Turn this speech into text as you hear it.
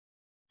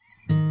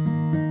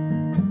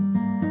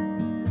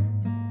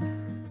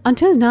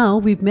Until now,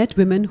 we've met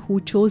women who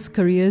chose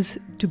careers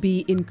to be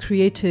in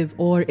creative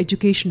or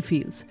education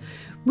fields,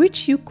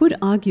 which you could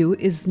argue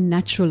is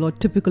natural or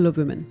typical of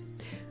women.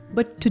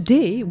 But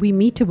today, we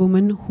meet a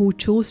woman who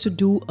chose to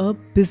do a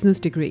business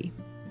degree.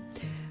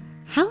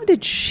 How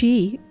did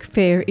she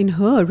fare in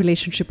her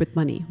relationship with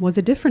money? Was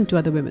it different to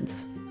other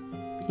women's?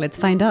 Let's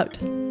find out.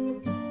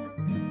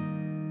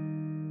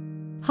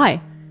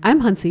 Hi, I'm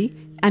Hansi,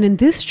 and in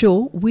this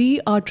show, we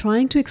are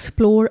trying to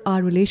explore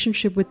our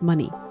relationship with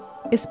money,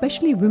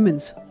 especially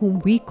women's, whom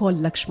we call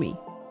Lakshmi.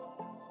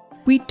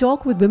 We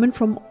talk with women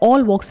from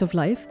all walks of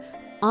life,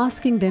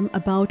 asking them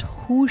about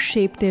who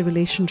shaped their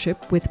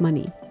relationship with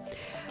money.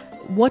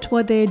 What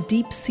were their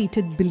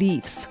deep-seated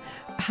beliefs?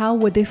 How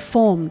were they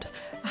formed?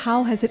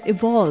 How has it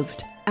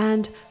evolved?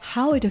 And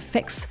how it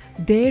affects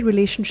their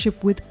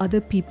relationship with other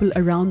people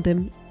around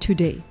them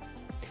today.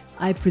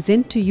 I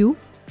present to you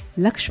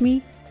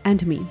Lakshmi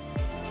and me.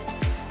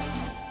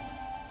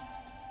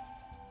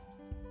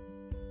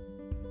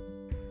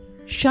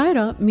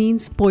 Shaira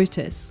means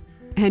poetess,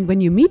 and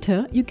when you meet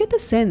her, you get the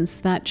sense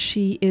that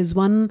she is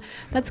one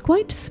that's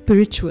quite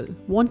spiritual,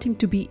 wanting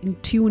to be in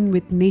tune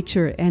with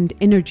nature and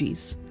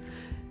energies.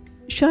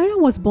 Shaira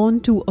was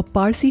born to a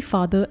Parsi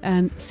father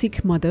and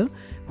Sikh mother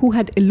who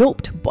had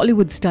eloped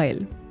Bollywood style,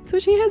 so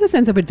she has a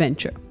sense of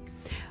adventure.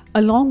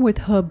 Along with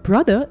her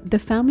brother, the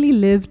family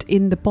lived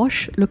in the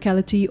posh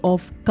locality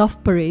of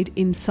Cuff Parade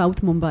in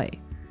South Mumbai.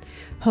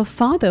 Her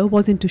father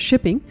was into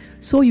shipping,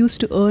 so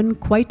used to earn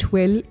quite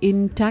well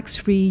in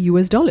tax-free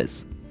US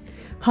dollars.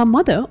 Her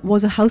mother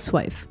was a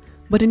housewife,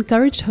 but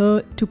encouraged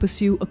her to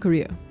pursue a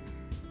career.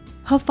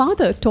 Her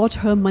father taught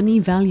her money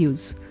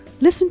values.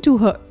 Listen to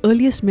her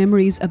earliest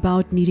memories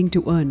about needing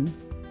to earn.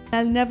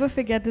 I'll never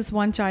forget this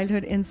one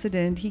childhood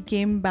incident. He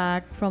came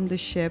back from the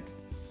ship.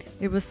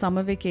 It was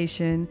summer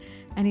vacation.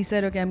 And he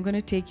said, okay, I'm going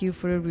to take you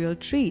for a real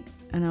treat.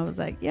 And I was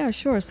like, yeah,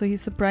 sure. So he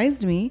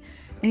surprised me.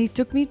 And he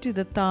took me to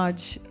the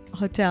Taj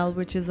Hotel,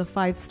 which is a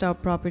 5-star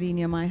property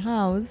near my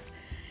house.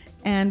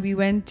 And we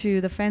went to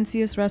the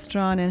fanciest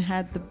restaurant and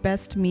had the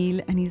best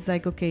meal. And he's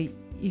like, okay,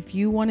 if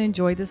you want to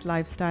enjoy this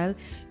lifestyle,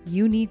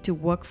 you need to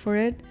work for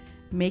it.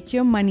 Make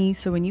your money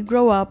so when you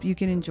grow up, you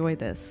can enjoy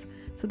this.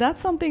 So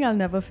that's something I'll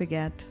never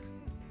forget.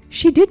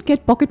 She did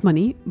get pocket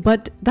money,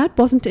 but that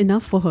wasn't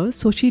enough for her,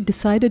 so she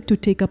decided to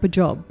take up a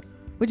job.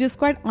 Which is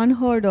quite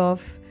unheard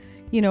of,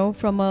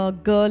 from a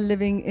girl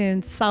living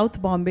in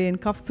South Bombay, in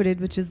Cuff Parade,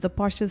 which is the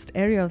poshest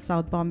area of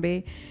South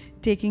Bombay,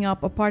 taking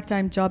up a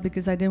part-time job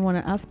because I didn't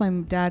want to ask my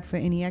dad for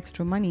any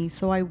extra money.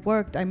 So I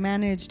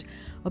managed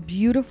a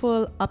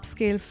beautiful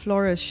upscale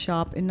florist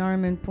shop in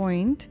Nariman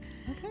Point.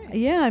 Okay.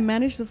 Yeah, I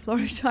managed the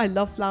florist shop. I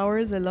love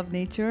flowers, I love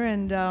nature,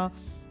 and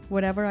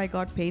whatever I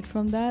got paid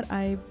from that,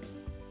 I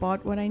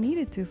bought what I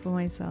needed to for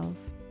myself.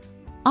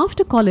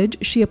 After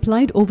college, she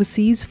applied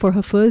overseas for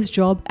her first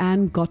job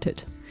and got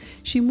it.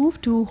 She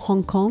moved to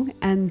Hong Kong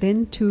and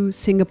then to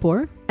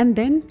Singapore and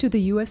then to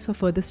the US for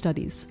further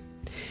studies.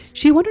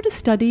 She wanted to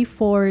study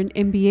for an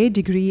MBA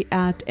degree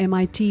at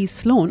MIT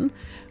Sloan,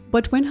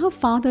 but when her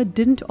father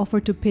didn't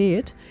offer to pay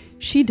it,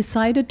 she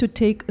decided to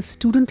take a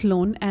student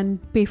loan and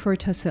pay for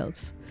it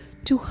herself.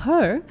 To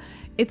her,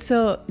 it's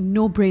a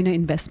no-brainer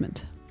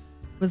investment.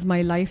 Was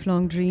my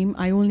lifelong dream.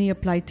 I only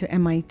applied to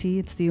MIT.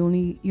 It's the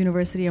only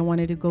university I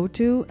wanted to go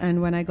to.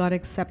 And when I got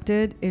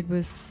accepted, it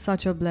was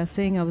such a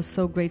blessing. I was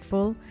so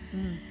grateful.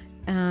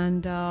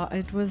 And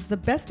it was the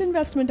best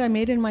investment I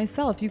made in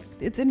myself.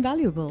 It's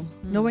invaluable.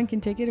 No one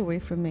can take it away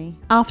from me.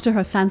 After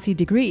her fancy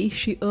degree,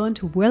 she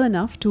earned well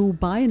enough to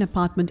buy an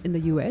apartment in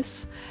the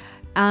US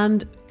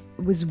and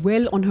was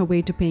well on her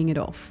way to paying it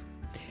off.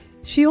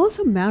 She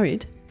also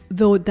married,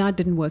 though that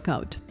didn't work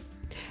out.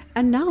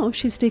 And now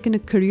she's taken a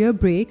career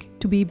break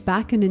to be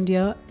back in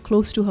India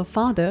close to her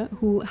father,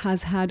 who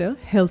has had a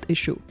health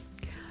issue.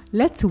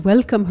 Let's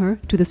welcome her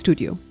to the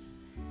studio.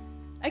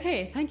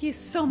 Okay, thank you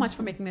so much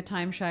for making the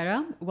time,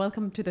 Shaira.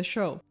 Welcome to the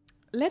show.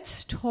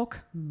 Let's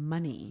talk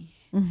money.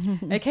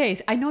 Okay,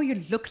 so I know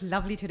you look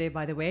lovely today,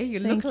 by the way. You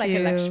look like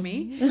a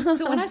Lakshmi.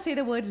 So when I say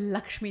the word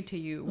Lakshmi to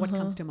you, what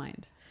comes to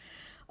mind?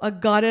 A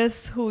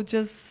goddess who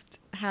just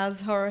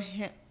has her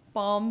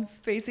palms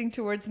facing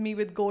towards me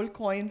with gold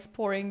coins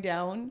pouring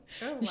down,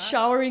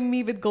 showering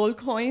me with gold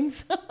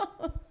coins.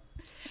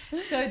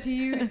 So do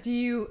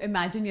you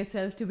imagine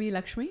yourself to be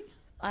Lakshmi?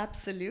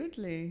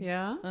 Absolutely.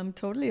 Yeah. I'm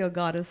totally a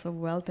goddess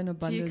of wealth and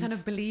abundance. Do you kind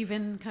of believe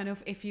in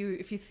if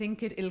you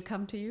think it, it'll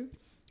come to you?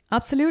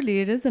 Absolutely.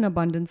 It is an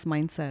abundance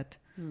mindset.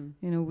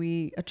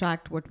 We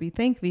attract what we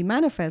think, we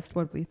manifest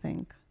what we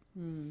think.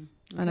 Okay.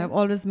 And I've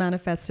always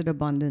manifested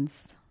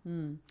abundance.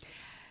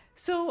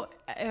 So,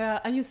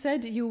 and you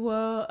said you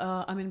were,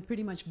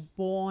 pretty much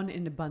born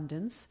in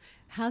abundance.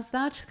 Has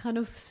that kind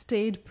of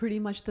stayed pretty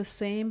much the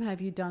same? Have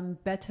you done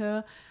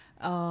better?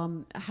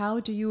 How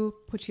do you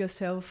put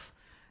yourself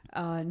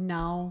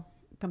now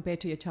compared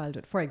to your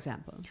childhood, for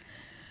example?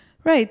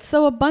 Right.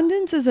 So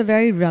abundance is a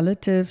very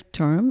relative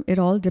term. It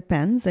all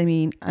depends. I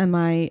mean, am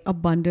I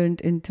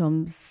abundant in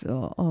terms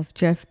of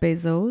Jeff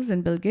Bezos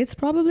and Bill Gates?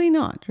 Probably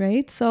not,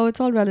 right? So it's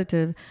all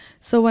relative.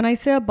 So when I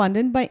say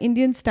abundant by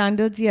Indian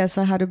standards, yes,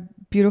 I had a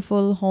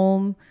beautiful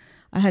home.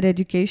 I had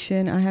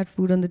education. I had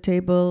food on the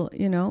table,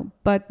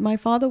 but my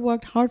father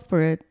worked hard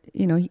for it.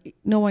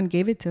 No one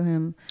gave it to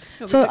him.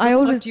 No, So but I it's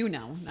always, not you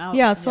now.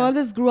 yeah, so I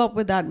always grew up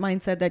with that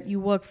mindset that you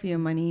work for your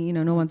money,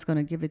 no one's going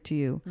to give it to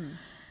you.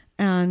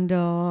 And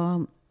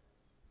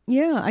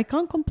yeah, I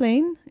can't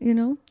complain,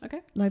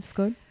 Okay. life's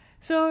good.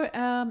 So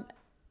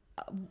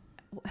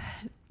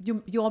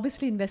you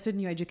obviously invested in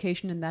your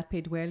education and that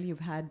paid well.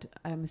 You've had,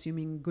 I'm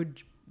assuming,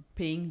 good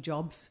paying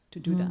jobs to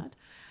do that.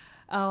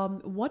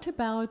 What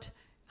about,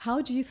 how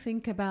do you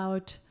think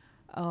about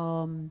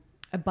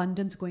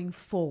abundance going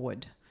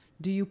forward?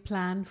 Do you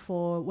plan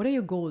for, what are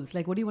your goals?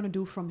 Like, what do you want to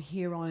do from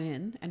here on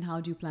in, and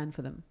how do you plan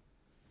for them?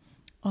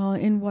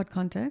 In what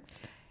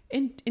context?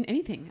 In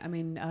anything. I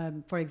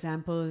mean, for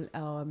example,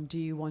 do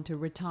you want to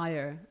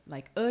retire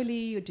like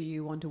early? Or do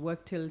you want to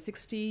work till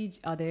 60?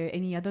 Are there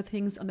any other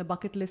things on the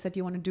bucket list that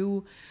you want to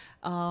do?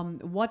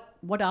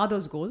 What are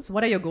those goals?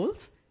 What are your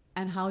goals?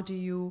 And how do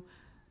you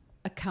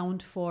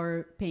account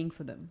for paying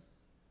for them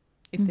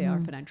if they are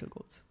financial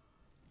goals?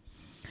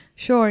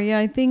 Sure. Yeah,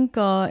 I think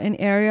an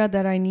area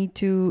that I need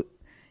to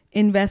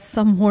invest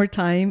some more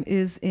time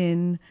is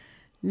in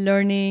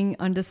learning,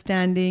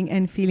 understanding,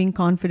 and feeling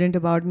confident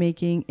about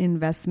making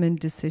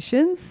investment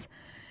decisions,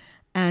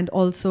 and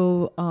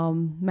also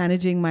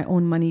managing my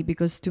own money,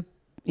 because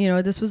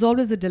this was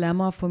always a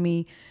dilemma for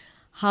me.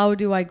 How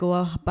do I go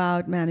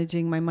about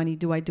managing my money?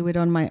 Do I do it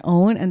on my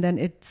own? And then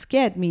it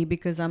scared me,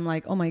 because I'm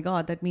like, oh my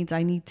God, that means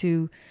I need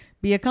to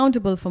be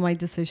accountable for my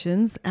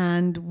decisions.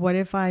 And what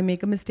if I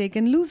make a mistake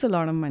and lose a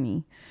lot of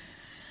money?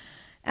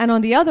 And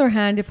on the other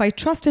hand, if I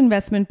trust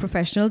investment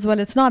professionals, well,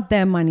 it's not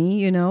their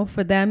money,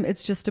 for them,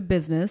 it's just a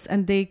business.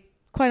 And they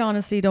quite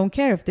honestly don't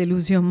care if they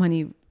lose your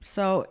money.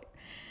 So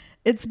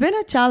it's been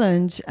a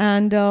challenge.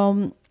 And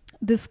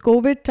this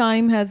COVID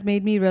time has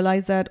made me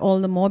realize that all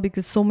the more,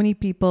 because so many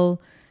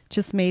people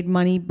just made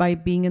money by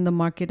being in the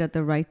market at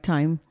the right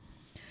time.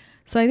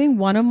 So I think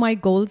one of my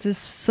goals is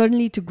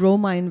certainly to grow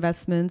my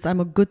investments. I'm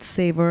a good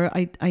saver.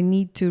 I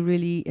need to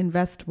really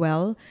invest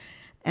well.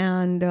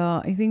 And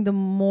I think the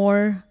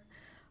more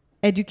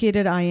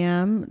educated I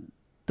am,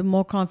 the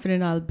more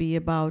confident I'll be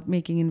about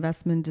making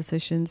investment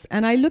decisions.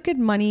 And I look at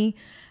money,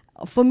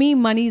 for me,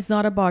 money is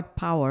not about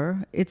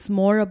power. It's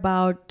more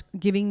about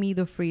giving me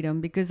the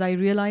freedom, because I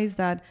realize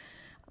that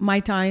my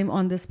time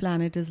on this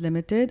planet is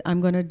limited.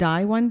 I'm going to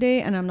die one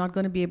day, and I'm not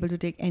going to be able to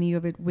take any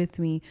of it with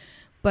me.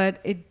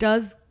 But it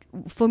does,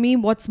 for me,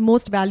 what's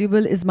most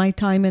valuable is my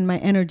time and my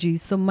energy.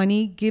 So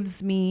money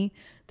gives me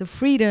the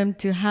freedom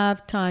to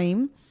have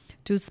time,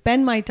 to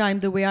spend my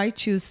time the way I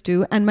choose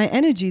to, and my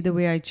energy the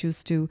way I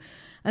choose to.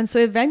 And so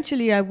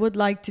eventually I would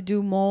like to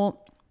do more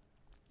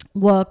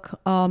work.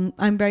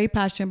 I'm very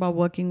passionate about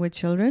working with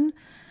children,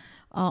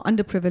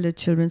 underprivileged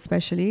children,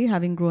 especially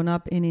having grown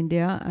up in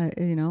India.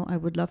 I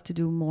would love to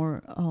do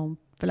more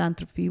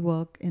philanthropy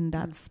work in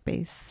that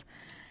space.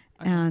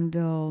 Okay. And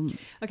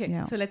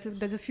yeah. So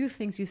there's a few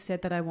things you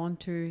said that I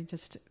want to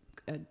just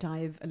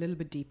dive a little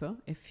bit deeper,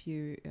 if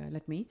you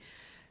let me.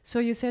 So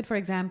you said, for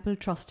example,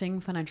 trusting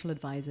financial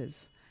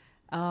advisors,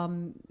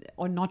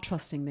 or not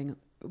trusting them.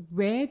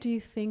 Where do you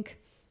think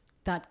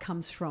that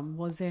comes from?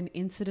 Was there an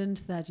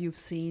incident that you've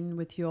seen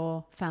with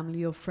your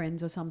family or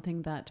friends or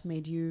something that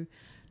made you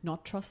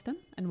not trust them?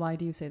 And why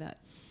do you say that?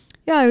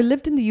 Yeah, I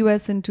lived in the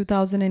US in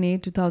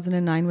 2008,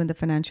 2009 when the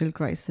financial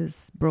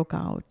crisis broke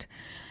out.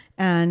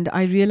 And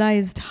I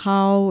realized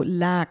how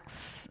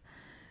lax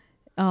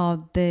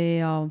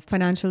the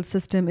financial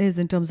system is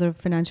in terms of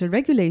financial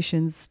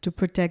regulations to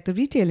protect the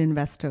retail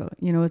investor.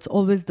 It's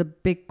always the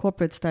big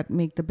corporates that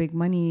make the big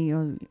money.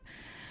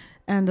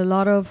 And a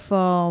lot of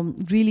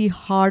really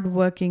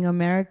hardworking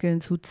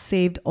Americans who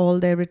saved all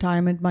their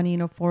retirement money in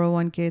a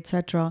 401k,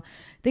 etc.,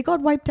 they got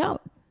wiped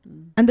out.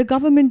 And the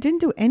government didn't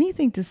do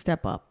anything to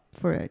step up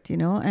for it,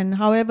 And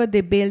however,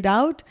 they bailed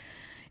out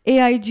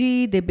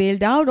AIG, they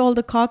bailed out all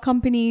the car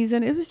companies,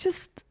 and it was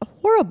just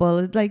horrible.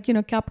 It's like,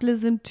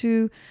 capitalism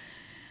to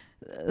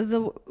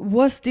the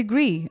worst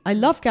degree. I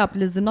love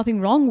capitalism, nothing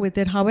wrong with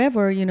it.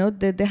 However,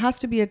 there has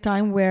to be a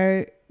time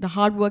where the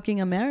hardworking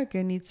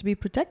American needs to be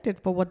protected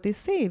for what they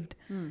saved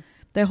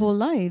their whole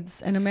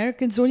lives. And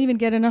Americans don't even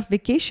get enough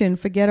vacation,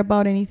 forget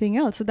about anything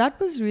else. So that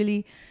was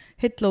really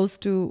hit close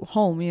to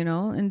home,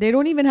 and they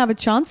don't even have a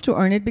chance to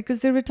earn it because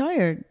they're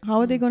retired.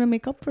 How are they going to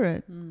make up for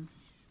it?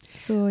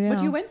 So, yeah.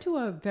 But you went to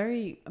a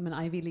very,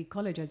 Ivy League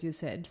college, as you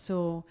said.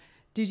 So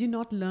did you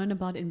not learn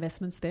about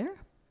investments there?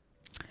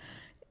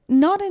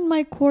 Not in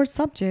my core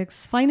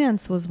subjects.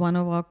 Finance was one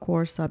of our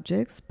core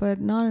subjects, but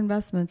not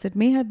investments. It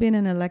may have been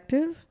an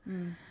elective,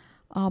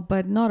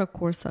 but not a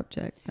core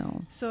subject,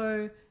 no.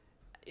 So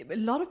a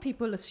lot of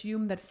people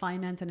assume that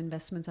finance and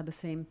investments are the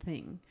same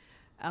thing.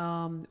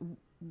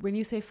 When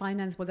you say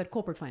finance, was that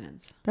corporate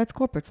finance? That's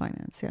corporate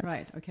finance, yes.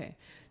 Right, okay.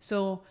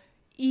 So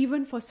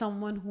even for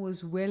someone who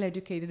is well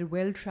educated,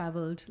 well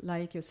traveled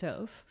like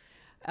yourself,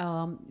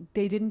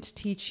 they didn't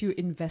teach you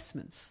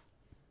investments.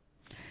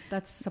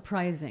 That's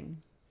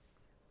surprising.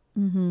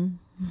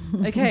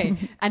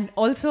 Okay. And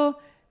also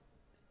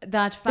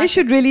that fact. They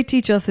should really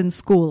teach us in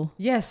school.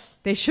 Yes,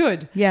 they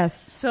should.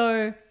 Yes.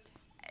 So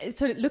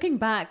looking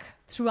back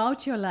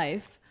throughout your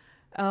life,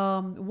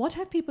 what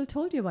have people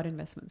told you about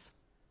investments?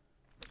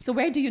 So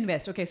where do you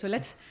invest? Okay, so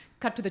let's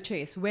cut to the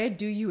chase. Where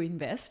do you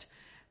invest?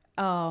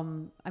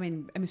 I'm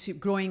assuming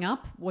growing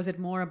up, was it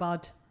more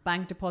about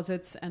bank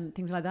deposits and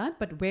things like that?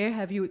 But where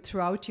have you,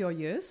 throughout your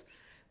years,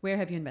 where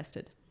have you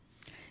invested?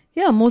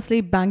 Yeah,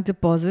 mostly bank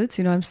deposits.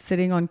 I'm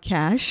sitting on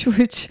cash,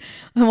 which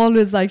I'm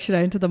always like, should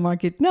I enter the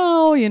market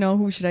now?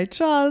 Who should I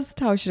trust?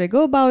 How should I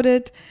go about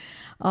it?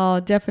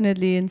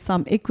 Definitely in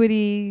some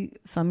equity,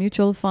 some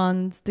mutual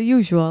funds, the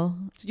usual.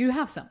 So you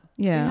have some.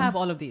 Yeah. So you have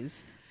all of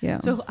these. Yeah.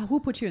 So who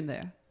put you in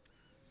there?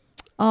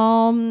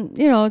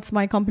 It's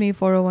my company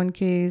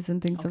 401ks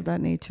and things of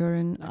that nature.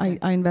 And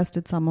I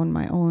invested some on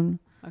my own.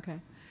 Okay.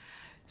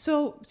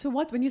 So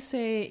when you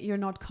say you're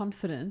not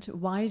confident,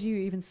 why do you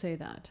even say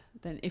that?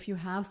 Then if you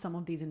have some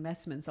of these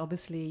investments,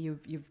 obviously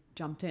you've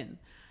jumped in.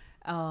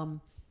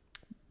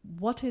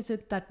 What is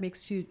it that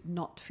makes you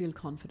not feel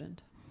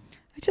confident?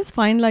 I just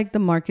find like the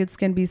markets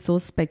can be so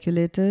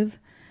speculative.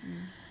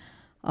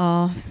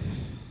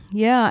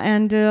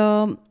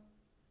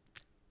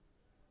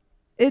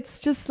 It's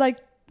just like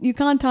you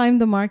can't time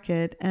the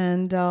market.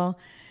 And,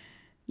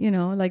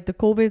 like the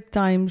COVID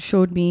time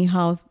showed me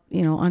how,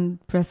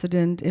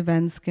 unprecedented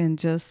events can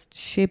just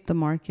shape the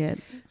market.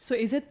 So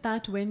is it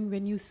that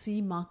when you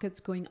see markets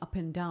going up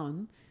and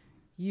down,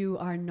 you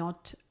are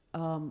not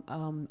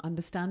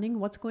understanding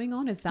what's going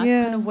on? Is that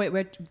kind of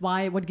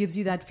what gives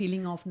you that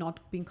feeling of not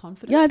being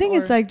confident? Yeah, I think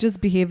it's like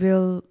just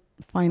behavioral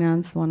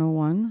finance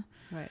 101.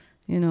 Right.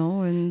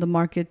 When the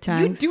market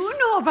tanks. You do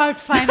know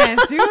about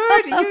finance, dude.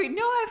 You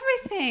know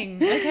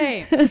everything.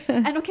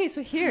 Okay.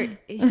 So here,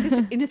 this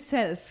in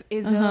itself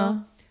is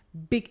a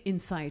big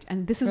insight.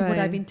 And this is what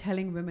I've been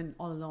telling women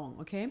all along,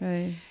 okay?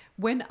 Right.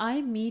 When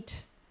I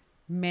meet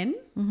men,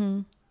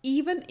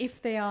 even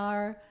if they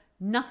are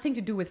nothing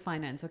to do with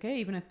finance, okay?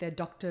 Even if they're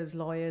doctors,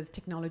 lawyers,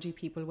 technology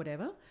people,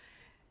 whatever,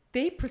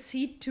 they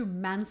proceed to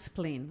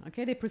mansplain,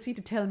 okay? They proceed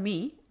to tell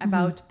me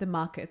about the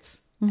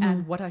markets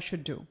and what I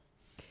should do.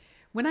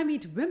 When I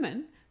meet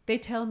women, they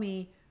tell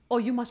me, oh,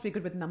 you must be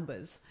good with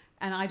numbers,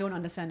 and I don't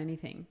understand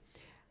anything.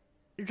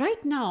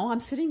 Right now,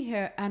 I'm sitting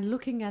here and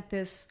looking at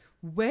this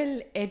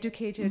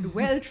well-educated,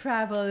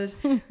 well-traveled,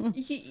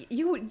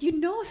 you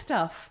know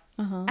stuff.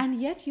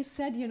 And yet you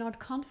said you're not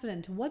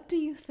confident. What do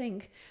you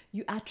think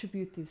you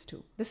attribute this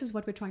to? This is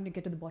what we're trying to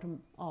get to the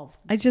bottom of.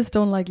 I just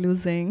don't like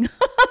losing.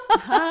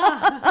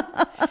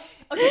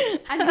 Okay,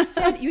 and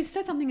you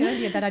said something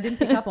earlier that I didn't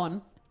pick up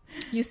on.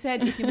 You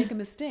said if you make a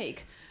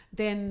mistake,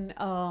 then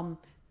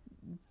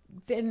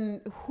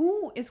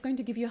who is going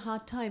to give you a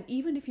hard time,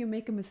 even if you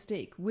make a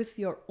mistake with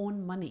your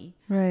own money?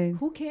 Right.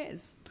 Who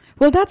cares?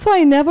 Well, that's why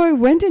I never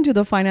went into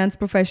the finance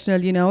professional.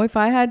 If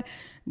I had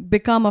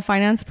become a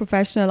finance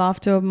professional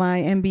after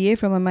my MBA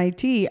from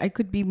MIT, I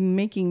could be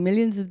making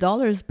millions of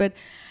dollars, but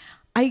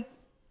I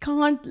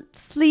can't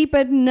sleep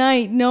at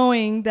night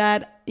knowing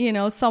that,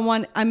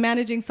 I'm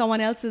managing someone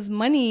else's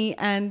money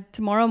and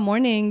tomorrow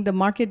morning the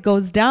market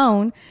goes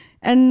down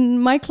and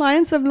my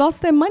clients have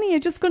lost their money. I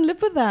just couldn't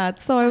live with that.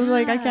 So I was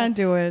like, I can't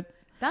do it.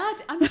 That,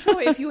 I'm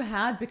sure if you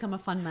had become a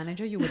fund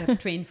manager, you would have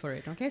trained for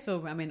it. Okay.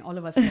 So, all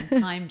of us spend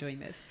time doing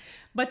this.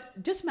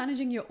 But just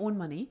managing your own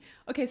money.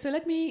 Okay. So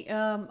let me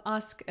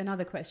ask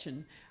another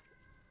question.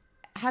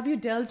 Have you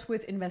dealt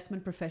with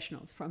investment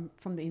professionals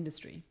from the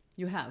industry?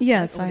 You have?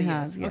 Yes, right, I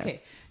have. Yes.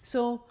 Okay.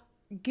 So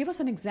give us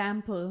an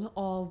example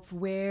of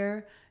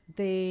where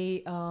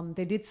they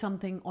did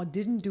something or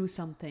didn't do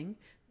something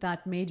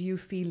that made you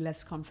feel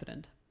less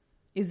confident.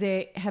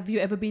 Have you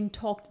ever been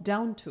talked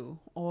down to,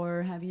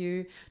 or have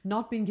you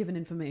not been given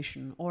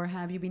information, or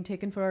have you been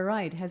taken for a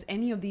ride? Has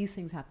any of these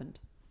things happened?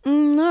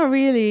 Not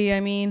really.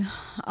 In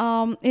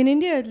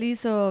India, at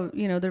least,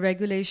 the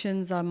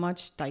regulations are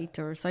much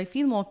tighter. So I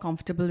feel more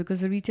comfortable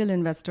because the retail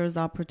investors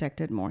are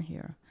protected more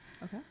here.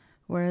 Okay.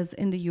 Whereas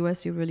in the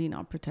US, you're really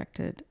not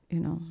protected,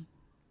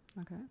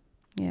 Okay.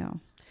 Yeah.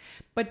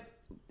 But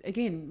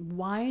again,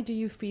 why do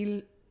you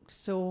feel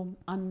so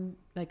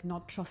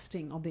not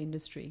trusting of the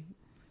industry,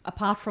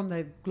 apart from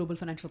the global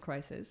financial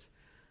crisis?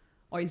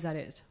 Or is that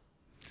it?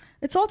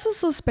 It's also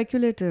so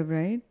speculative,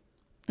 right?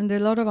 And there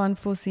are a lot of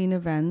unforeseen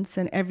events.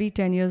 And every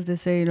 10 years they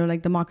say,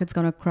 the market's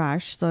going to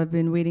crash. So I've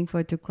been waiting for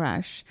it to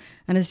crash.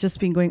 And it's just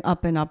been going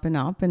up and up and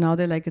up. And now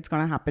they're like, it's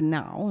going to happen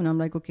now. And I'm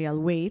like, okay, I'll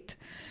wait.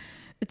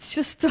 It's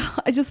just,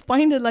 I just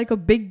find it like a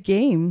big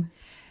game.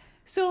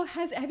 So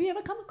have you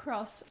ever come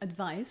across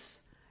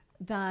advice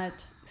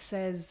that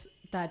says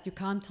that you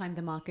can't time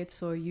the market,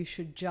 so you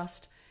should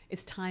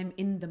it's time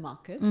in the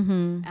market,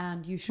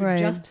 and you should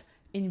just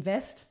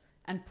invest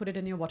and put it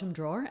in your bottom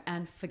drawer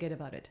and forget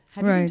about it?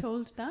 Have you been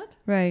told that?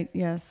 Right,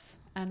 yes.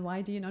 And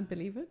why do you not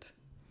believe it?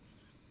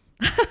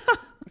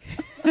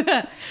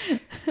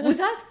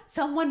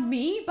 Someone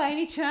me by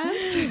any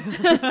chance?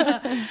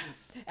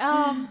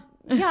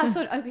 Yeah,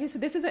 so okay, so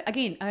this is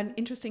again an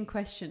interesting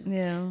question.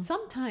 Yeah.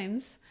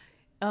 Sometimes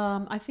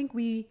I think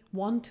we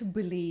want to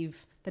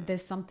believe that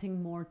there's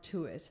something more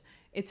to it.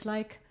 It's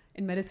like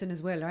in medicine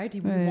as well, right?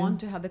 We Right. want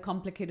to have the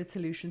complicated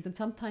solutions, and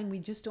sometimes we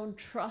just don't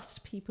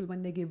trust people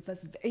when they give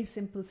us very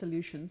simple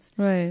solutions,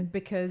 Right.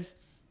 because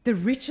the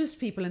richest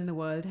people in the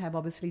world have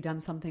obviously done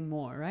something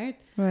more, right?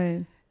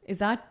 Right. Is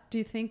that, do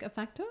you think, a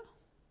factor?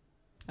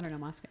 I don't know,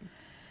 I'm asking.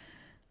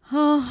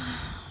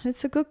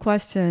 It's a good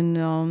question.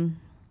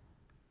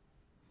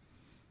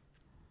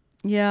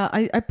 Yeah,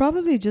 I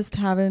probably just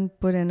haven't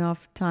put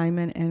enough time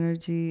and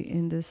energy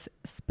in this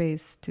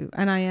space too,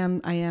 and I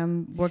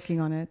am working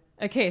on it.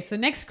 Okay, so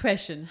next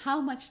question. How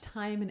much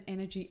time and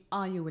energy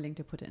are you willing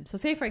to put in? So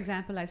say, for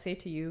example, I say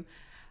to you,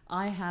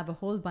 I have a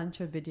whole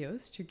bunch of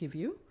videos to give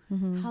you.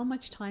 Mm-hmm. How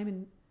much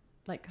time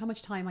how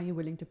much time are you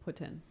willing to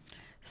put in?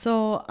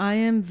 So I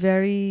am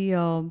very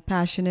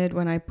passionate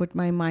when I put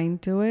my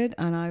mind to it,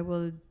 and I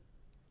will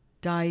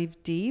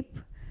dive deep.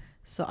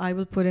 So I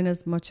will put in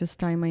as much as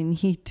time I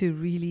need to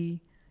really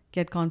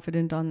get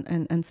confident on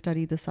and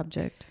study the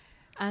subject.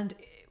 And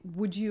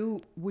would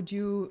you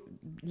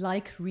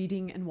like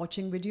reading and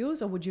watching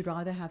videos, or would you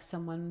rather have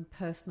someone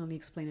personally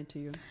explain it to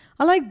you?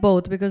 I like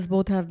both because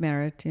both have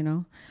merit, you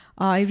know.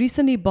 I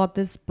recently bought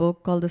this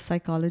book called The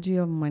Psychology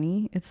of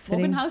Money. It's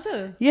sitting... Morgan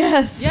Housel.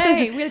 Yes.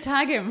 Yay, we'll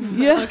tag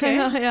him. Yeah, Okay.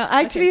 yeah.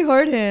 I actually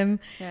heard him.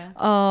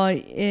 Yeah.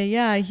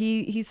 Yeah,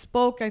 he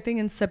spoke, I think,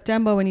 in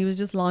September when he was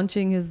just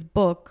launching his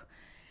book.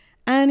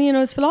 And, you know,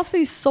 his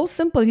philosophy is so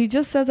simple. He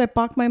just says, I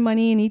park my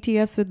money in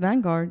ETFs with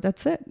Vanguard.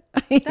 That's it.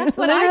 That's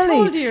what I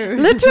told you.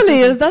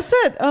 Literally, that's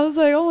it. I was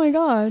like, oh my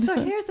God. So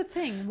here's the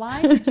thing.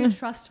 Why did you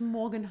trust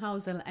Morgan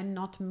Housel and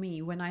not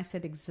me when I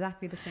said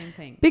exactly the same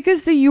thing?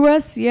 Because the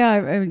US,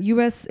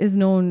 US is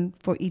known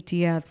for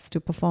ETFs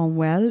to perform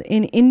well.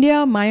 In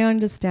India, my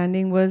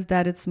understanding was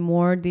that it's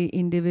more the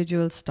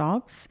individual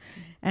stocks,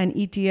 and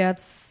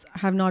ETFs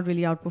have not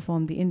really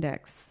outperformed the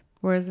index.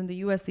 Whereas in the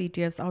US, the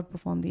ETFs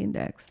outperform the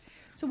index.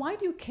 So why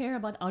do you care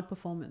about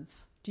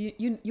outperformance? Do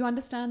you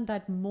understand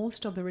that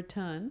most of the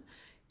return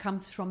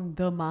comes from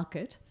the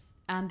market,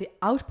 and the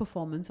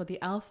outperformance or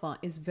the alpha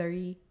is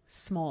very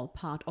small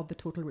part of the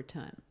total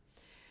return?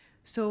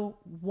 So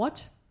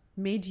what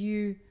made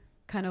you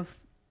kind of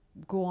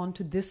go on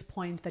to this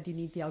point that you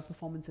need the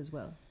outperformance as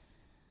well?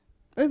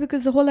 Well,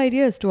 because the whole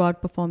idea is to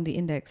outperform the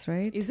index,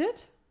 right? Is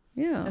it?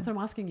 Yeah. That's what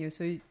I'm asking you.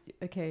 So,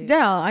 okay.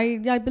 Yeah,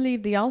 I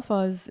believe the alpha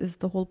is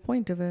the whole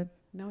point of it.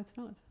 No, it's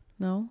not.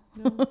 No?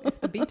 No, it's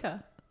the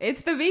beta.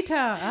 It's the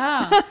beta.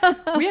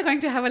 Ah, we are going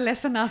to have a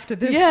lesson after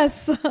this.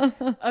 Yes.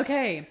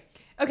 Okay.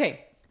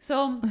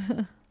 So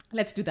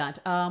let's do that.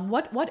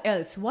 What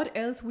else? What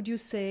else would you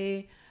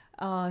say?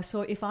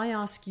 So if I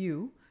ask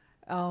you,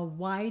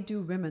 why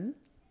do women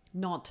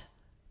not?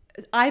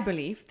 I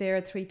believe there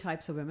are three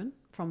types of women,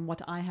 from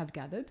what I have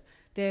gathered.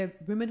 There are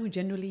women who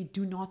generally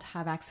do not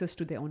have access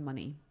to their own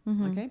money,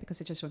 okay, because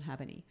they just don't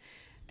have any.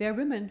 There are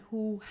women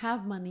who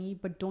have money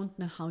but don't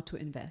know how to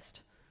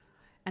invest.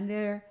 And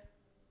there are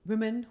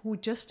women who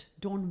just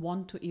don't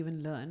want to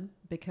even learn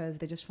because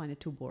they just find it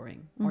too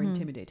boring or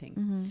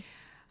intimidating.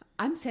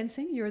 I'm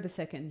sensing you're the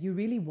second. You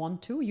really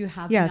want to. You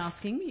have been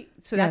asking me.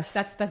 So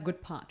that's the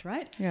good part,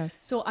 right? Yes.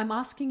 So I'm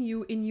asking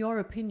you, in your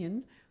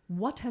opinion,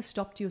 what has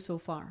stopped you so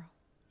far?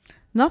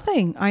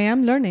 Nothing. I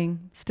am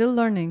learning. Still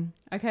learning.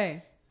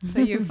 Okay. So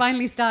you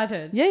finally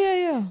started.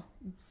 Yeah.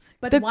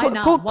 But why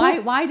now?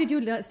 Why did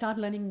you start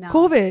learning now?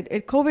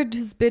 COVID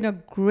has been a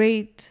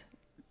great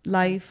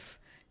life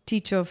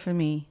teacher for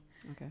me.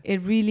 Okay.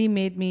 It really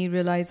made me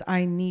realize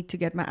I need to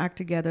get my act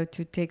together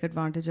to take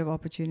advantage of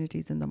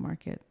opportunities in the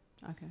market.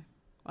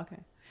 Okay.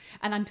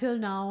 And until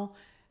now,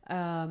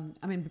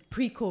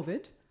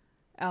 pre-COVID,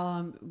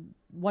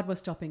 what was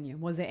stopping you?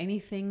 Was there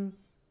anything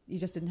you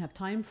just didn't have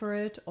time for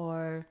it,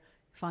 or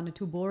found it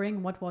too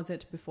boring? What was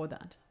it before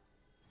that?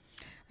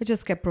 I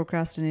just kept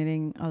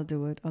procrastinating. I'll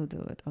do it.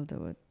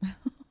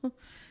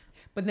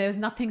 But there's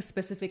nothing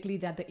specifically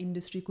that the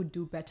industry could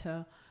do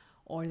better,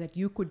 or that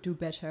you could do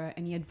better?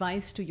 Any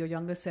advice to your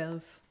younger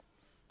self?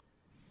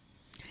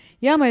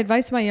 Yeah, my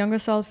advice to my younger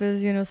self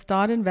is,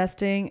 start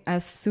investing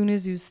as soon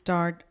as you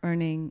start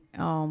earning.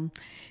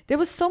 There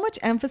was so much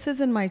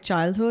emphasis in my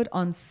childhood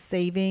on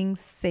saving.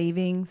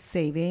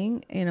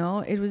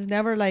 It was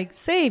never like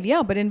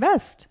save, but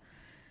invest.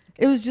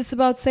 It was just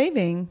about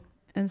saving.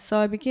 And so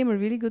I became a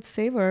really good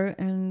saver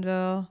and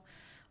a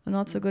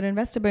not so good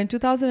investor. But in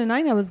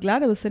 2009, I was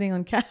glad I was sitting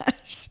on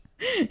cash,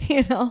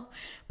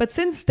 But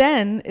since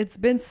then, it's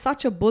been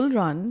such a bull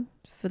run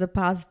for the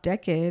past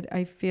decade.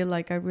 I feel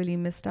like I really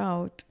missed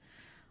out.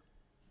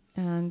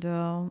 And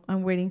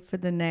I'm waiting for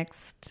the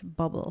next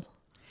bubble.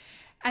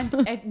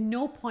 And at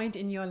no point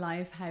in your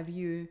life have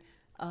you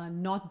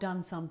not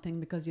done something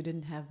because you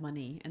didn't have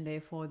money, and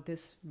therefore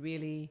this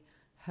really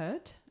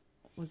hurt?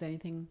 Was there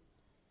anything?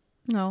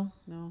 No.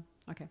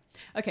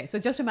 Okay. So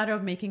just a matter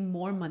of making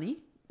more money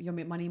your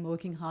money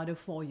working harder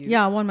for you.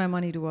 Yeah, I want my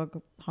money to work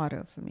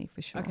harder for me,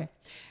 for sure. Okay.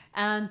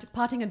 And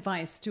parting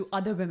advice to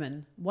other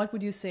women. What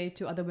would you say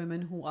to other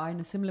women who are in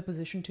a similar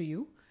position to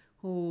you,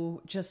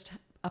 who just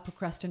are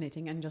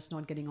procrastinating and just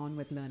not getting on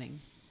with learning?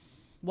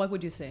 What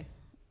would you say?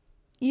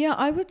 Yeah,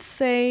 I would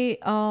say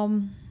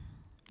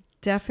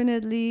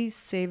definitely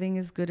saving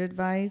is good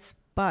advice,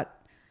 but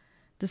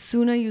the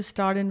sooner you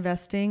start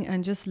investing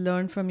and just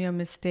learn from your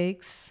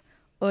mistakes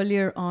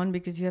earlier on,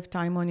 because you have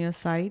time on your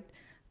side,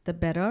 the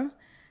better.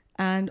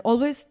 And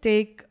always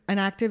take an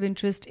active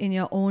interest in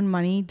your own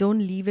money. Don't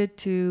leave it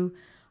to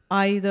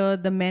either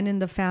the men in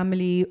the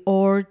family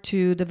or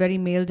to the very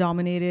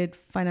male-dominated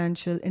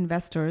financial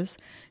investors,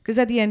 because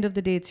at the end of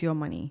the day, it's your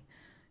money.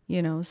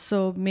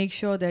 So make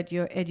sure that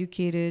you're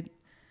educated,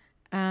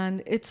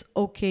 and it's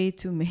okay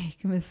to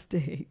make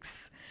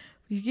mistakes.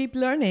 You keep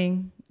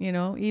learning.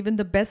 Even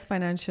the best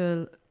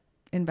financial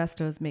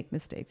investors make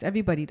mistakes.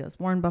 Everybody does.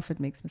 Warren Buffett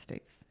makes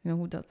mistakes.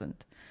 Who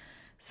doesn't?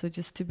 So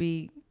just to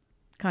be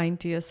kind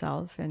to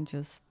yourself and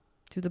just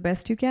do the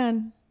best you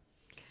can.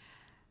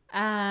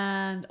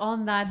 And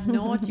on that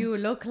note, you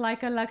look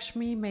like a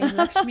Lakshmi. May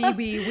Lakshmi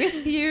be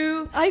with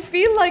you. I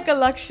feel like a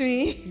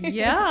Lakshmi.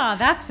 Yeah,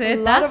 that's it.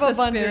 A lot that's of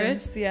the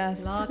abundance. spirit.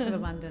 Yes. Lots of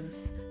abundance.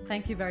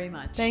 Thank you very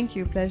much. Thank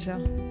you. Pleasure.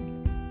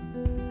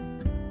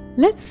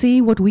 Let's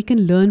see what we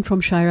can learn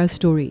from Shaira's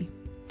story.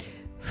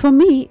 For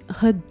me,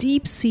 her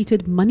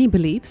deep-seated money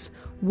beliefs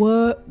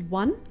were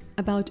 1,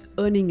 about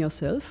earning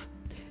yourself,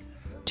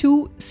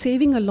 2,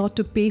 saving a lot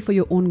to pay for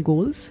your own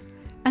goals,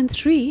 and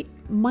 3,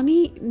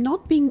 money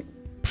not being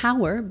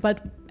power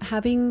but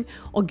having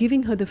or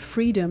giving her the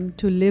freedom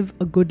to live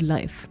a good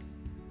life.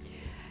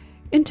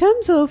 In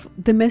terms of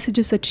the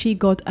messages that she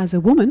got as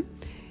a woman,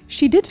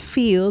 she did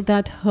feel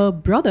that her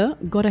brother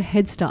got a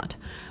head start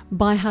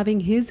by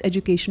having his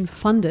education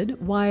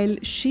funded while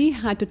she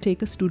had to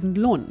take a student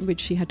loan, which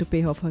she had to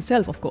pay off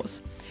herself, of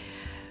course.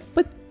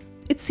 But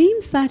it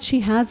seems that she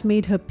has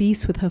made her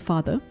peace with her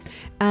father,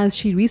 as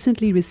she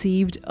recently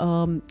received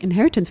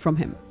inheritance from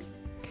him.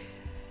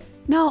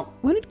 Now,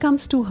 when it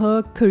comes to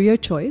her career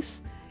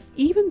choice,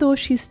 even though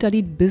she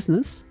studied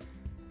business,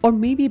 or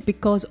maybe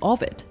because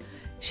of it,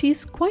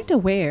 she's quite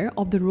aware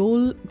of the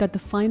role that the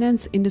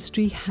finance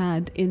industry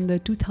had in the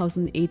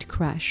 2008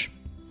 crash.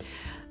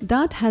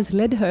 That has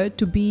led her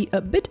to be a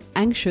bit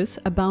anxious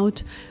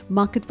about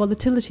market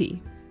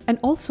volatility and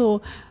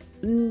also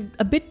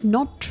a bit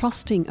not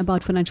trusting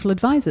about financial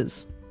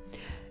advisors.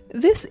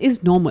 This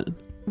is normal.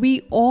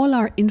 We all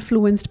are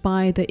influenced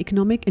by the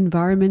economic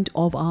environment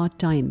of our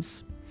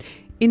times.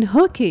 In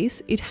her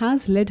case, it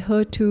has led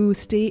her to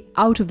stay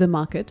out of the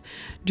market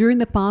during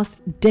the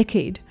past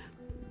decade,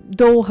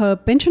 though her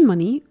pension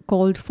money,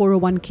 called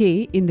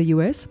 401k in the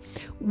US,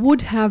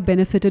 would have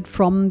benefited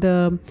from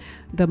the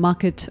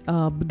market,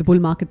 the bull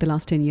market, the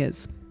last 10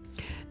 years.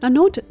 Now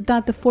note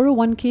that the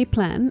 401k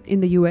plan in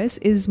the US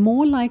is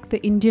more like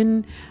the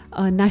Indian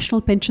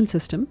national pension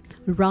system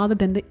rather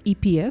than the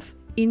EPF,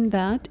 in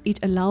that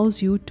it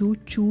allows you to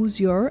choose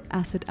your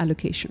asset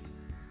allocation.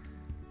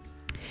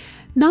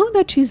 Now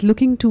that she's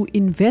looking to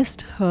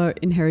invest her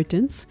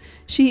inheritance,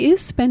 she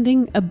is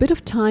spending a bit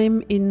of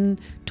time in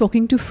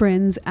talking to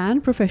friends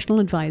and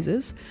professional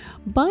advisors,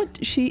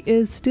 but she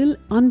is still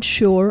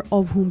unsure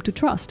of whom to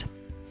trust.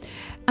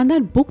 And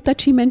that book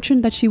that she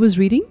mentioned that she was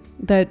reading,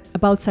 that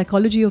about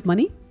psychology of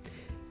money,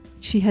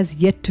 she has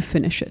yet to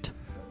finish it.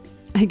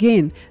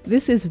 Again,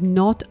 this is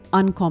not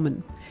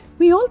uncommon.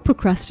 We all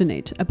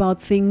procrastinate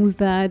about things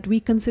that we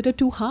consider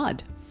too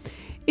hard.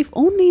 If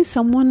only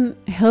someone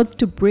helped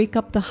to break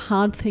up the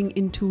hard thing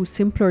into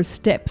simpler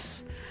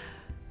steps.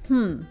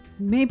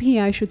 Maybe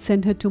I should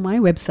send her to my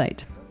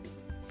website.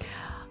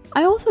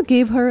 I also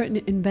gave her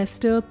an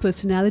investor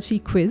personality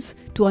quiz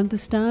to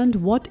understand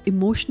what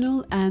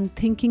emotional and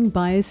thinking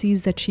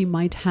biases that she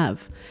might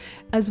have,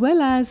 as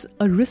well as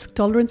a risk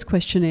tolerance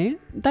questionnaire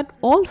that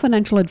all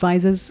financial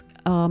advisors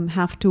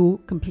have to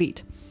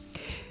complete.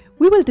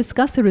 We will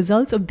discuss the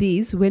results of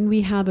these when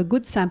we have a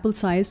good sample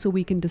size so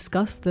we can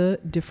discuss the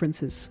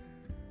differences.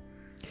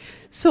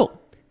 So,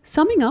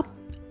 summing up,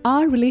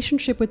 our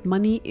relationship with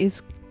money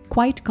is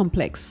quite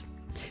complex.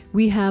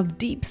 We have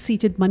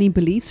deep-seated money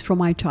beliefs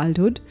from our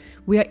childhood.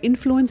 We are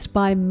influenced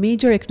by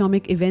major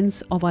economic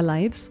events of our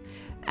lives.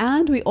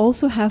 And we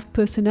also have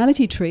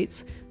personality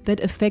traits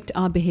that affect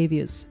our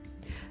behaviors.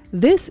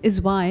 This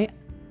is why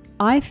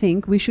I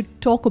think we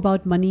should talk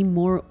about money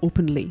more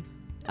openly.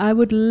 I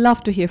would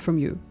love to hear from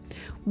you.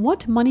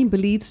 What money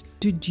beliefs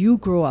did you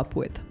grow up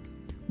with?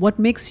 What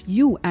makes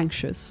you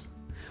anxious?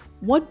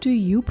 What do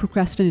you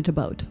procrastinate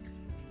about?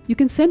 You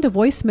can send a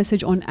voice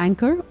message on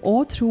Anchor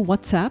or through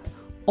WhatsApp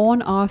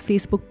on our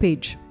Facebook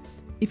page.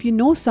 If you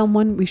know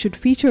someone we should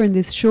feature in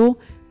this show,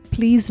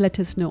 please let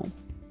us know.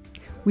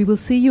 We will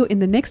see you in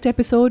the next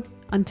episode.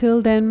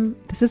 Until then,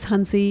 this is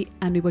Hansi,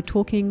 and we were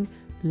talking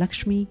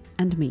Lakshmi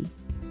and me.